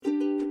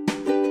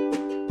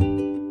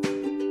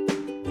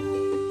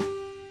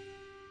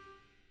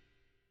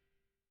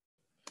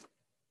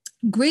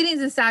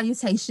Greetings and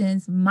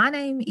salutations. My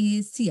name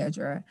is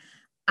Tiedra.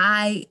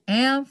 I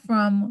am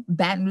from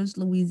Baton Rouge,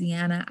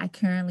 Louisiana. I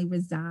currently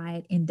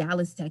reside in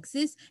Dallas,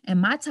 Texas, and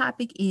my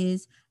topic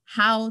is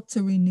how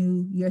to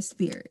renew your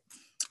spirit.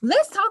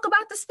 Let's talk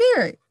about the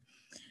spirit.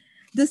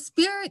 The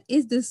spirit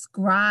is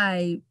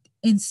described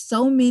in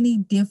so many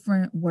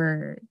different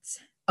words.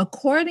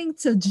 According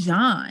to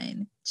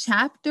John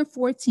chapter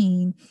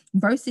 14,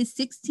 verses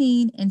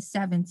 16 and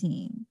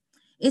 17,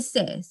 it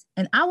says,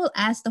 "And I will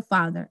ask the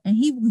Father, and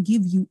he will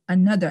give you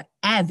another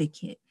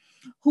advocate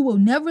who will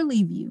never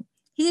leave you.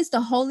 He is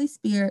the Holy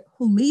Spirit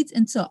who leads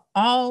into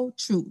all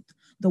truth.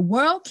 The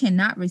world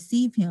cannot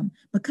receive him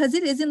because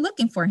it isn't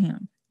looking for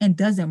him and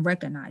doesn't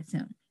recognize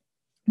him.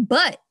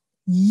 But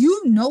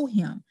you know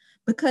him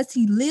because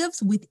he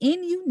lives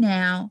within you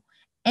now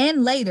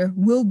and later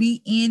will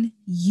be in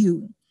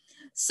you."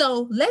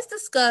 So let's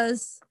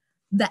discuss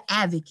the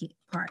advocate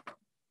part.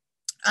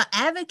 An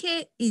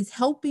advocate is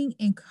helping,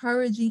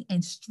 encouraging,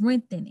 and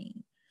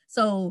strengthening.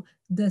 So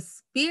the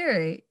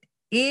spirit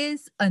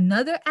is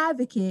another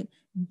advocate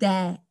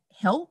that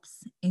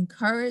helps,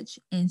 encourage,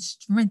 and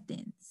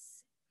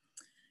strengthens.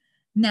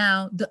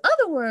 Now, the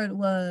other word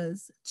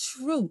was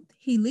truth.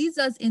 He leads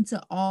us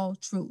into all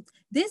truth.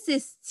 This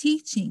is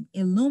teaching,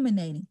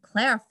 illuminating,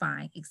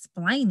 clarifying,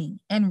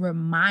 explaining, and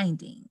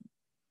reminding.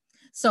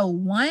 So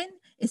one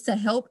is to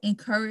help,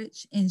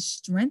 encourage, and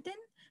strengthen.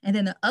 And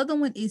then the other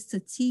one is to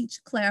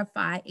teach,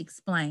 clarify,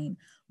 explain.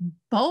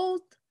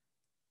 Both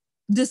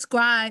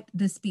describe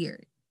the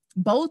spirit.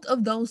 Both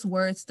of those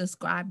words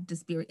describe the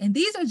spirit. And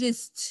these are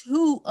just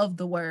two of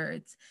the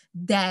words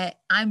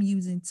that I'm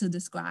using to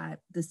describe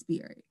the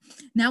spirit.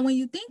 Now, when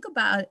you think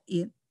about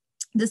it,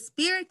 the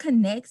spirit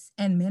connects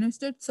and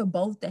ministers to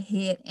both the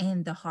head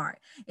and the heart.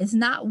 It's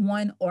not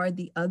one or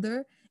the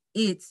other.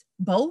 It's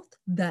both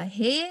the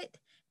head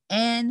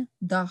and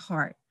the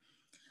heart.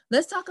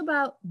 Let's talk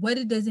about what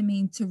it does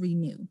mean to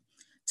renew.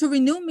 To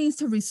renew means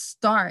to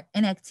restart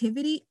an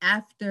activity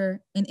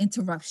after an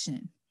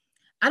interruption.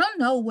 I don't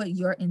know what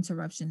your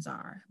interruptions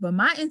are, but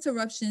my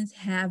interruptions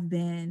have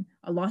been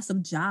a loss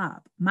of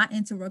job. My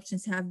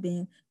interruptions have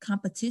been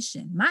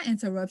competition. My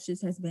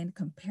interruptions has been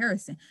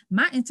comparison.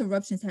 My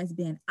interruptions has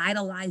been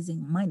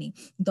idolizing money.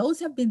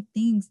 Those have been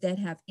things that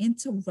have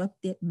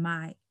interrupted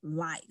my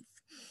life.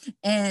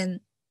 And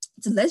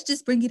so let's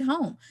just bring it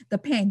home. The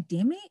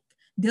pandemic,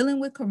 dealing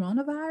with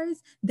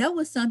coronavirus, that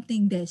was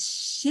something that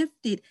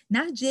shifted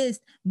not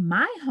just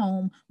my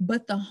home,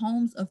 but the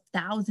homes of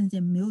thousands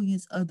and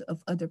millions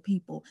of other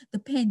people. The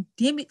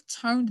pandemic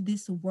turned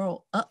this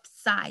world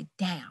upside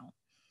down.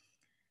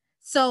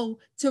 So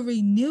to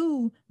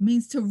renew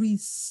means to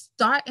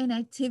restart an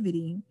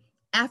activity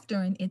after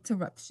an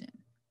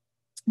interruption.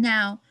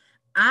 Now,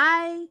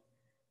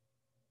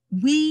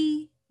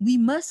 we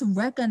must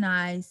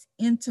recognize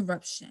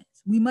interruptions.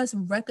 We must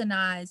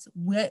recognize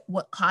what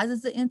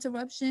causes the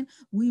interruption.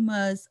 We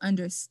must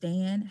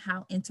understand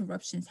how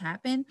interruptions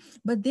happen.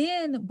 But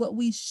then what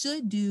we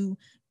should do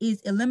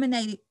is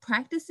eliminate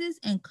practices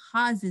and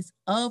causes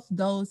of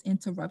those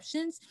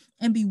interruptions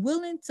and be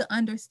willing to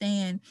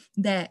understand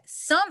that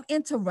some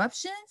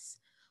interruptions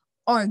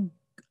are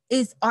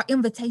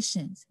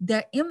invitations.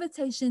 They're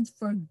invitations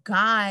for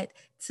God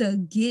to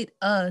get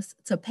us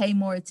to pay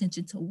more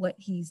attention to what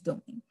he's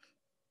doing.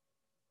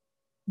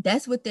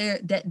 That's what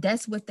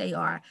they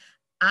are.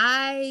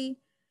 I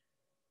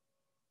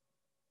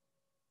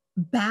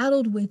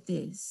battled with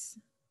this,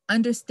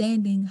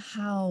 understanding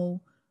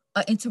how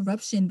an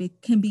interruption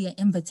can be an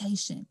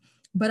invitation.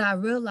 But I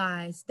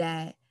realized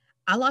that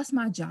I lost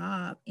my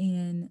job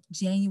in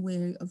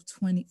February of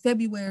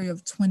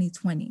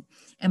 2020.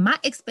 And my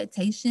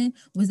expectation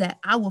was that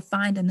I will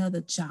find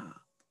another job,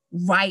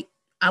 right?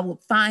 I will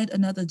find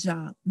another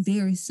job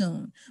very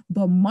soon.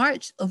 But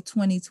March of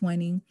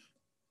 2020,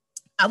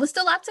 I was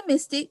still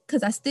optimistic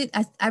because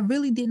I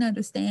really didn't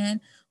understand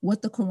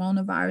what the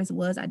coronavirus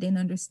was. I didn't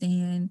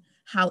understand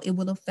how it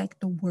will affect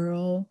the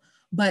world.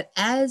 But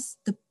as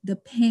the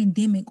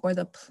pandemic or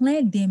the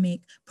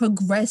plandemic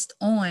progressed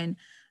on,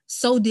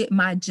 so did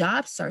my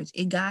job search.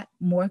 It got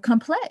more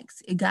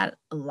complex. It got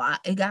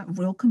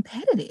real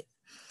competitive.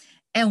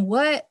 And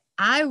what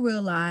I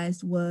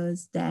realized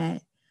was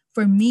that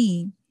for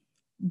me,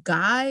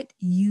 God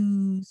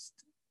used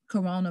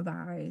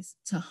coronavirus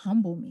to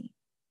humble me.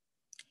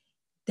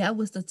 That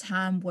was the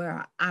time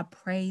where I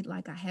prayed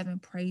like I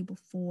haven't prayed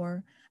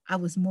before. I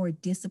was more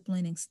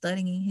disciplined in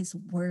studying his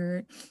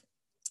word.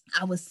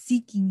 I was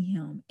seeking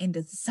him and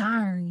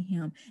desiring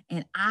him,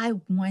 and I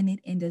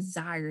wanted and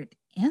desired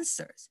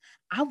answers.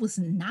 I was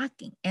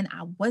knocking and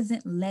I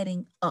wasn't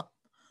letting up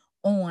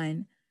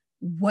on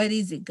what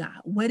is it, God?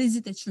 What is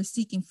it that you're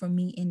seeking from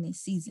me in this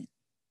season?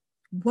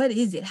 What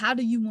is it? How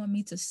do you want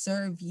me to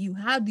serve you?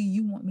 How do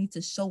you want me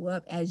to show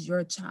up as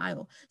your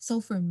child? So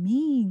for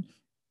me,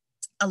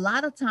 a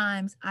lot of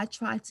times I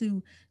try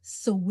to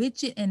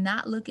switch it and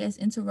not look at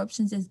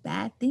interruptions as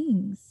bad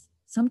things.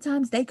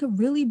 Sometimes they could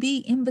really be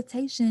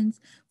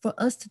invitations for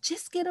us to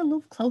just get a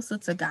little closer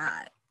to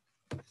God.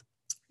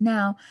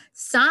 Now,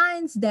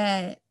 signs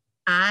that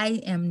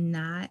I am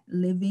not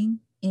living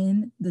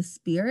in the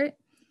spirit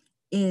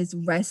is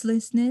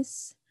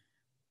restlessness.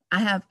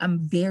 I'm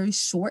very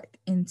short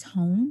in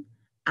tone.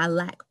 I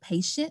lack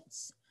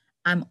patience.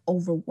 I'm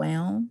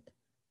overwhelmed.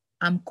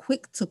 I'm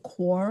quick to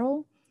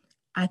quarrel.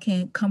 I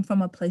can come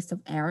from a place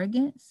of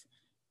arrogance,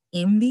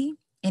 envy,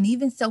 and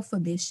even self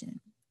ambition.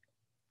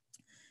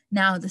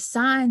 Now, the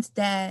signs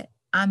that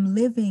I'm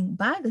living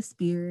by the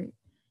Spirit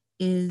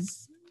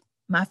is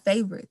my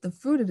favorite, the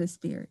fruit of the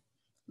Spirit: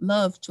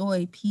 love,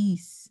 joy,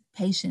 peace,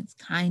 patience,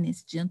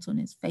 kindness,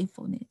 gentleness,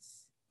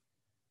 faithfulness,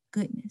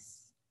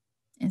 goodness,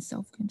 and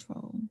self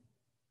control.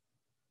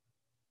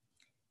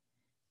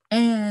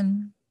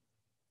 And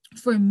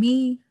for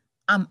me,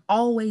 I'm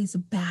always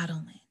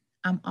battling.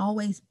 I'm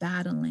always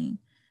battling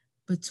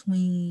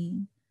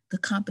between the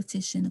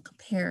competition and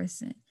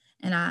comparison.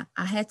 And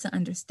I had to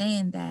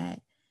understand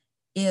that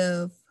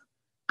if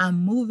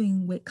I'm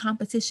moving with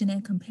competition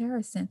and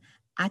comparison,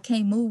 I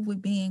can't move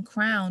with being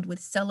crowned with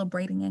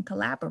celebrating and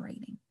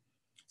collaborating.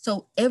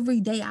 So every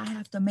day I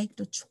have to make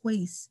the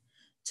choice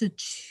to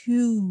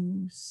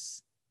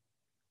choose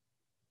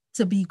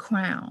to be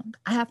crowned.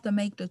 I have to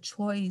make the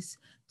choice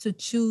to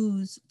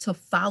choose to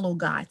follow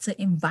God, to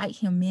invite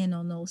him in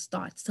on those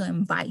thoughts, to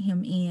invite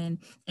him in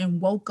and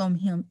welcome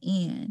him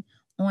in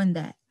on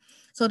that.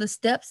 So the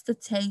steps to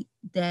take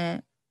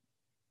that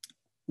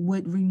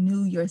would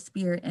renew your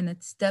spirit, and the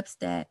steps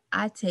that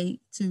I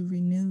take to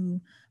renew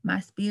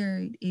my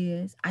spirit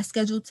is I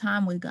schedule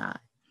time with God.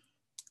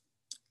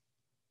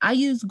 I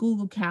use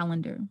Google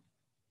Calendar,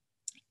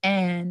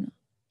 and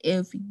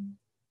if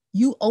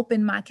you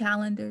open my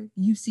calendar,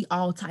 you see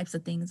all types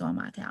of things on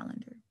my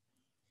calendar.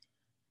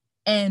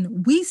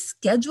 And we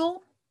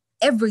schedule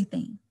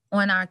everything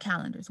on our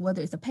calendars,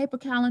 whether it's a paper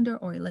calendar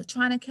or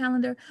electronic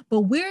calendar, but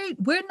we're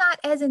not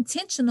as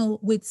intentional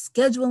with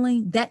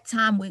scheduling that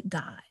time with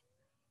God.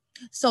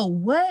 So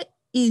what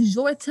is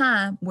your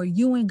time where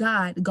you and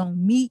God gonna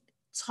meet,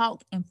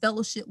 talk, and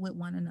fellowship with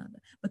one another?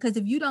 Because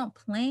if you don't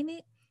plan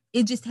it,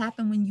 it just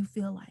happens when you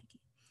feel like it.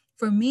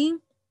 For me,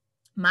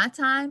 my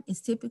time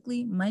is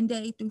typically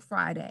Monday through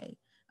Friday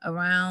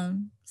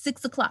around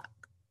 6 o'clock.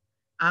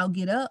 I'll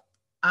get up,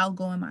 I'll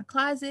go in my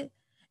closet,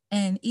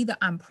 and either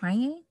I'm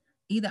praying,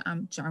 either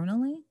I'm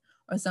journaling,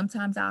 or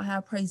sometimes I'll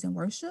have praise and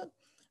worship.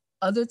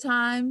 Other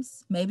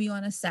times, maybe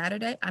on a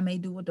Saturday, I may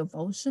do a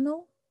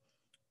devotional.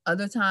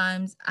 Other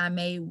times, I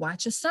may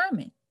watch a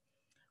sermon.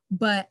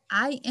 But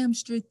I am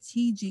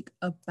strategic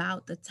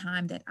about the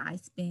time that I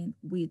spend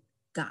with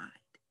God.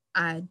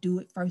 I do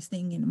it first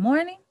thing in the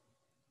morning.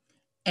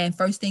 And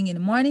first thing in the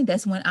morning,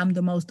 that's when I'm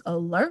the most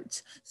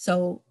alert.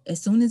 So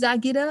as soon as I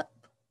get up,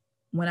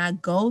 when I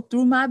go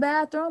through my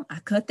bathroom, I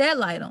cut that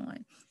light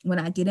on. When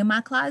I get in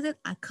my closet,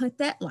 I cut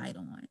that light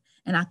on.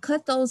 And I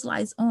cut those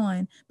lights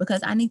on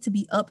because I need to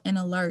be up and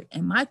alert.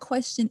 And my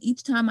question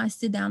each time I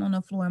sit down on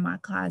the floor in my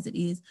closet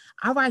is,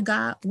 all right,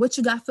 God, what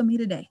you got for me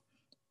today?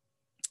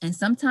 And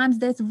sometimes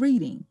that's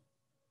reading,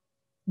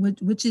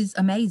 which is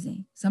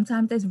amazing.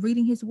 Sometimes that's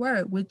reading his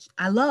word, which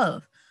I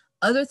love.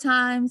 Other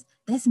times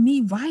that's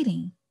me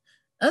writing.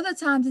 Other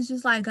times it's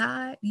just like,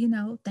 God,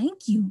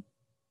 thank you.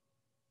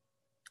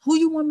 Who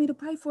you want me to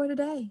pray for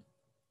today?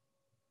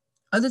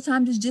 Other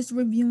times it's just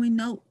reviewing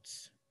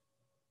notes.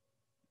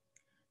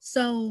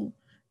 So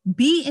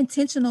be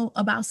intentional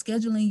about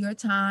scheduling your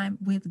time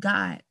with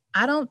God.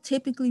 I don't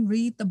typically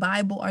read the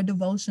Bible or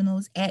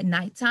devotionals at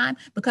nighttime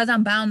because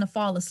I'm bound to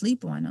fall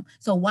asleep on them.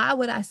 So why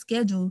would I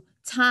schedule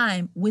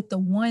time with the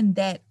one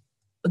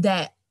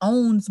that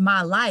owns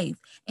my life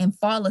and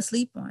fall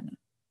asleep on it?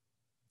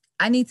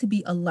 I need to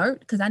be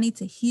alert because I need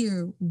to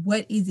hear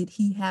what is it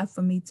he have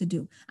for me to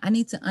do. I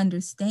need to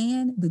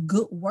understand the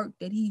good work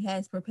that he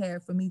has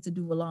prepared for me to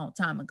do a long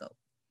time ago.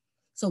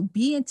 So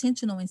be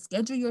intentional and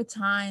schedule your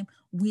time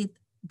with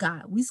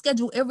God. We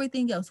schedule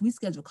everything else. We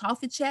schedule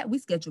coffee chat. We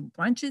schedule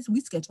brunches. We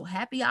schedule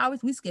happy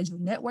hours. We schedule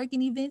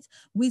networking events.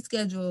 We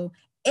schedule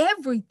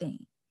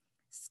everything.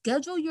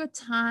 Schedule your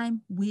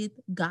time with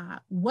God.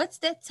 What's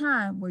that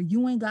time where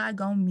you and God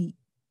gonna meet?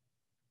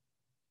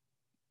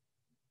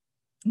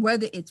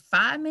 Whether it's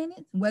 5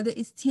 minutes, whether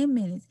it's 10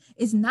 minutes,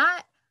 it's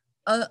not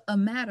a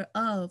matter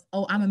of,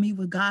 oh, I'm gonna meet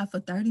with God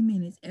for 30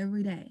 minutes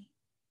every day.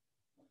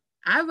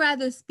 I'd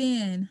rather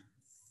spend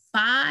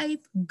 5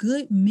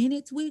 good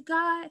minutes with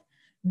God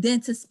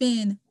than to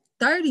spend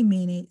 30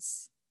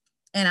 minutes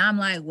and I'm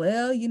like,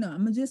 well, I'm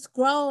gonna just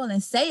scroll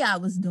and say I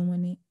was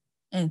doing it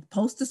and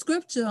post a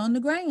scripture on the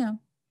gram.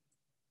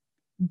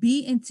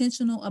 Be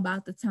intentional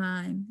about the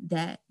time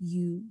that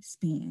you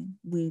spend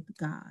with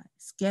God.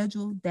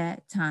 Schedule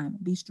that time.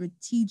 Be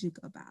strategic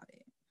about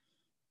it.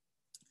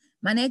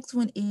 My next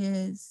one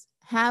is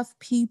have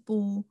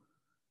people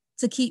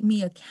to keep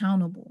me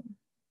accountable.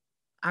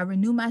 I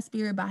renew my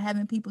spirit by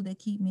having people that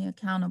keep me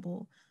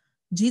accountable.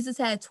 Jesus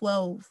had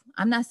 12.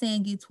 I'm not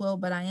saying get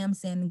 12, but I am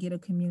saying get a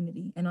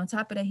community. And on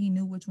top of that, he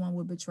knew which one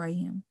would betray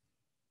him.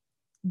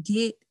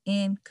 Get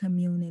in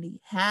community.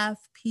 Have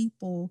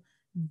people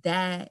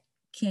that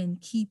can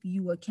keep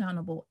you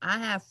accountable. I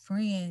have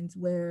friends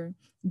where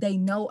they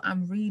know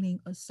I'm reading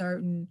a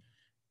certain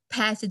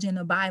passage in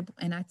the Bible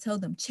and I tell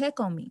them, check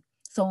on me.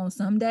 So on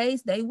some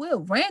days they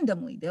will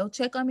randomly, they'll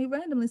check on me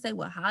randomly and say,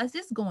 well, how is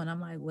this going?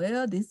 I'm like,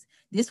 well, this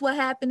what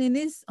happened in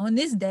this on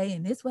this day,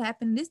 and this what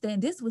happened this day,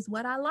 and this was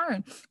what I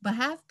learned. But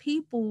have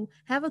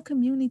a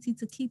community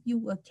to keep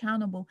you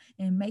accountable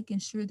and making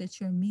sure that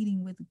you're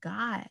meeting with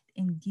God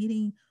and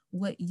getting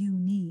what you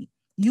need.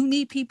 You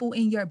need people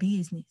in your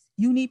business.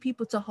 You need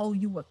people to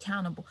hold you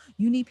accountable.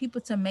 You need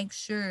people to make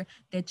sure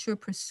that you're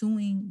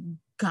pursuing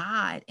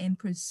God and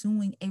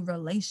pursuing a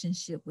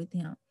relationship with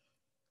him.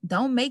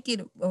 Don't make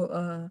it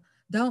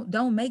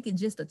don't make it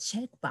just a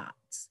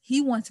checkbox. He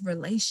wants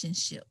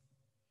relationship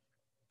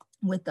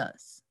with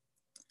us.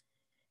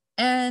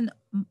 And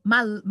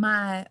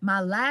my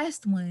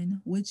last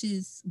one, which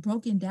is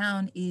broken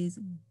down, is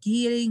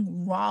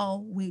getting raw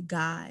with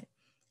God.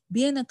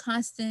 Being a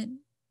constant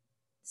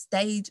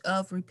stage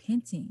of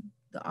repenting.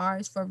 The R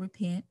is for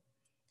repent.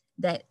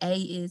 That A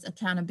is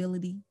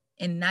accountability,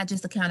 and not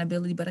just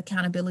accountability, but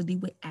accountability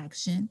with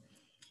action.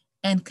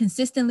 And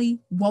consistently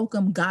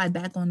welcome God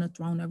back on the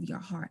throne of your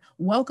heart.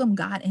 Welcome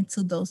God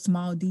into those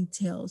small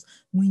details.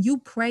 When you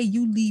pray,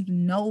 you leave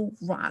no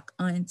rock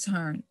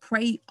unturned.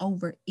 Pray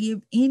over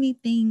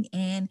anything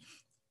and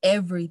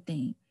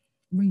everything.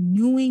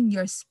 Renewing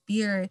your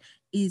spirit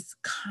is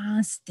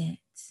constant.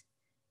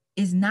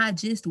 It's not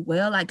just,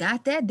 well, I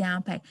got that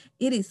down pat.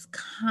 It is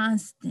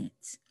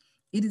constant.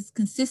 It is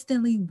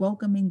consistently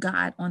welcoming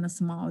God on the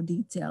small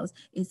details.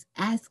 It's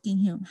asking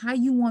him, how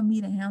you want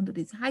me to handle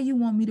this? How you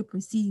want me to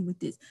proceed with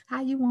this?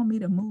 How you want me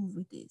to move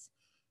with this?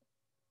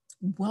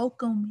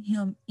 Welcome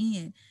him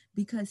in,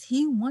 because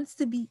he wants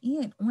to be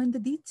in on the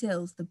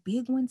details, the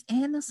big ones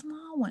and the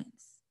small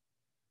ones.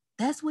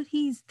 That's what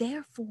he's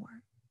there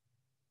for.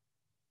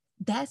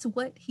 That's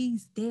what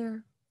he's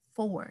there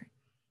for.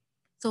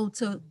 So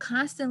to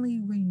constantly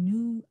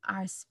renew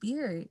our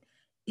spirit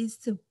is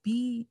to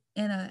be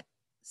in a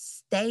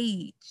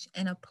stage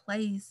and a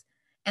place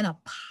and a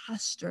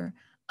posture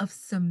of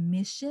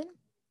submission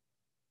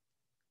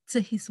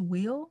to his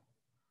will,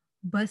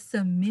 but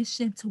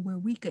submission to where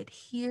we could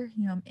hear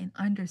him and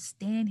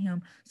understand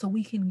him so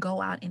we can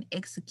go out and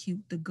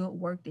execute the good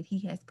work that he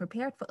has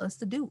prepared for us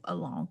to do a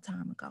long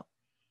time ago.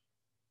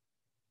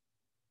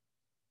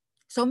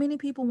 So many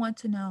people want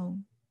to know,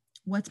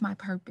 what's my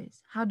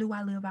purpose? How do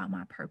I live out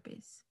my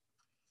purpose?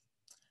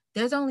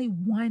 There's only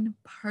one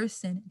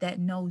person that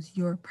knows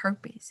your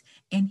purpose,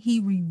 and he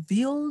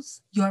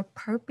reveals your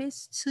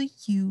purpose to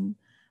you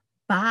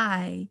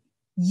by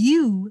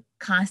you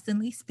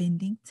constantly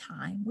spending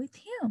time with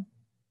him.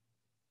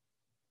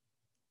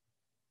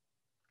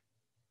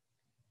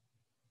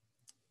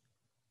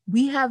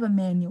 We have a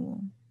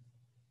manual.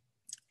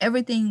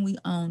 Everything we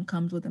own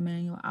comes with a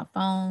manual. Our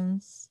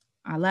phones,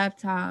 our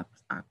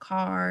laptops, our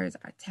cars,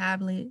 our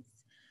tablets.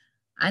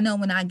 I know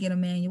when I get a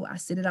manual, I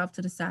sit it off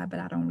to the side,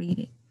 but I don't read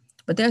it.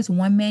 But there's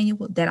one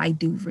manual that I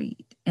do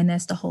read, and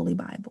that's the Holy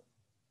Bible.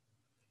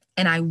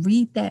 And I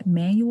read that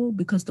manual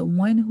because the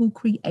one who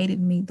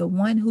created me, the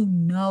one who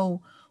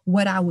know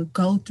what I would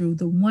go through,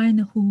 the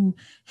one who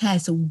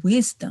has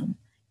wisdom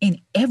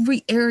in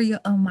every area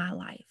of my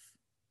life,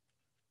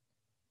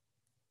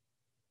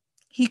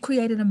 he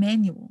created a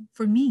manual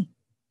for me.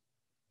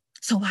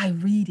 So I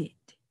read it.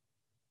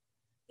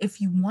 If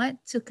you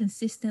want to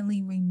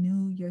consistently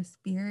renew your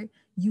spirit,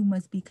 you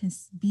must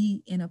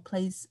be in a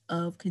place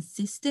of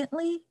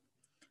consistently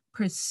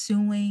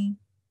pursuing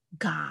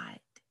God.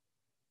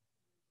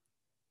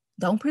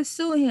 Don't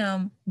pursue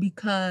him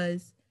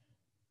because,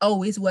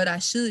 oh, it's what I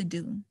should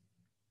do.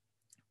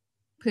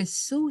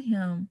 Pursue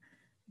him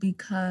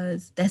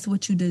because that's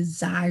what you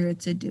desire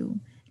to do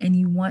and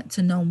you want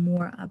to know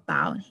more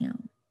about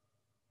him.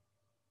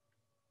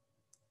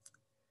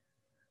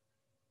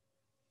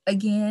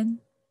 Again,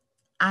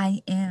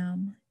 I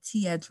am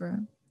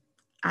Tiedra.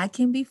 I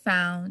can be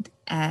found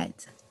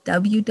at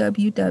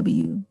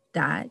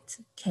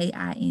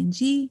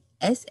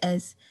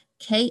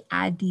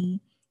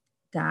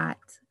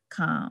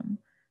www.kingskid.com.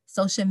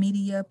 Social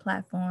media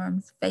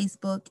platforms,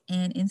 Facebook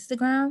and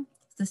Instagram,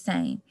 it's the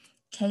same.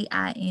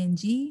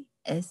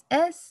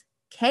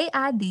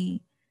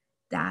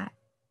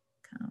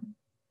 KINGSSKID.com.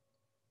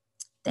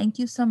 Thank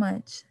you so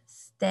much.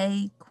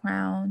 Stay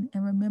crowned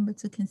and remember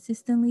to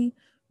consistently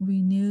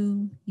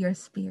renew your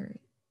spirit.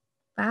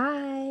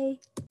 Bye.